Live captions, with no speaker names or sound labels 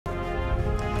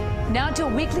Now to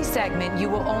a weekly segment you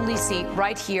will only see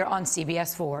right here on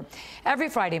CBS 4. Every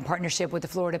Friday, in partnership with the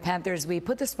Florida Panthers, we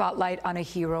put the spotlight on a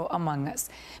hero among us.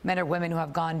 Men or women who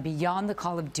have gone beyond the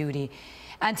call of duty.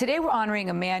 And today we're honoring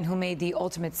a man who made the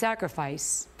ultimate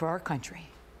sacrifice for our country.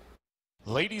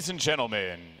 Ladies and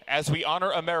gentlemen, as we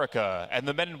honor America and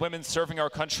the men and women serving our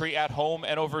country at home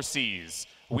and overseas,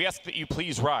 we ask that you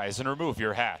please rise and remove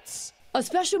your hats. A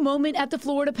special moment at the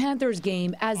Florida Panthers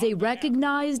game as they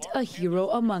recognized a hero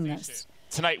among us.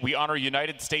 Tonight, we honor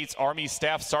United States Army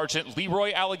Staff Sgt.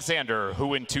 Leroy Alexander,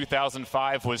 who in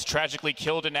 2005 was tragically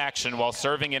killed in action while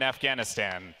serving in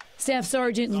Afghanistan. Staff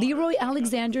Sergeant Leroy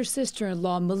Alexander's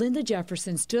sister-in-law, Melinda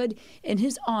Jefferson, stood in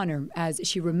his honor as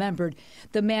she remembered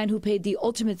the man who paid the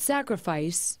ultimate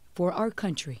sacrifice for our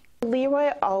country.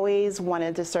 Leroy always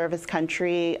wanted to serve his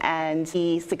country, and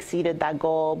he succeeded that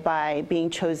goal by being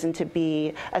chosen to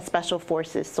be a Special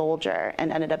Forces soldier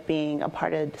and ended up being a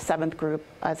part of the 7th Group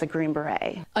as a Green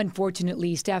Beret.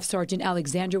 Unfortunately, Staff Sergeant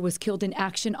Alexander was killed in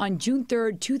action on June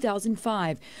 3,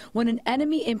 2005, when an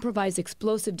enemy improvised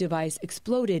explosive device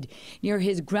exploded near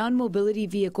his ground mobility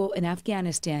vehicle in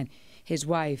Afghanistan. His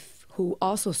wife, who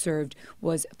also served,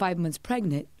 was 5 months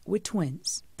pregnant with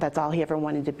twins. That's all he ever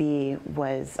wanted to be,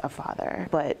 was a father.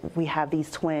 But we have these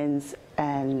twins,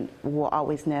 and we'll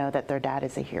always know that their dad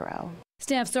is a hero.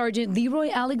 Staff Sergeant Leroy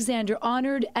Alexander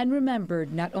honored and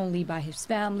remembered not only by his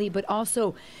family, but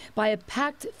also by a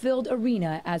packed-filled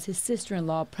arena as his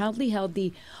sister-in-law proudly held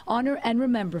the Honor and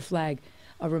Remember flag,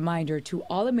 a reminder to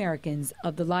all Americans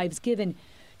of the lives given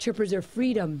to preserve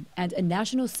freedom and a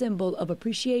national symbol of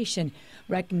appreciation,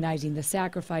 recognizing the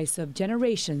sacrifice of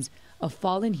generations of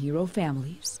fallen hero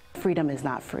families. Freedom is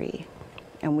not free,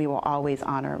 and we will always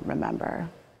honor and remember.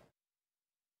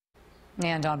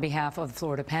 And on behalf of the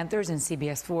Florida Panthers and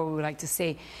CBS 4, we would like to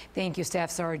say thank you, Staff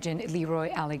Sergeant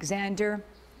Leroy Alexander,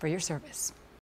 for your service.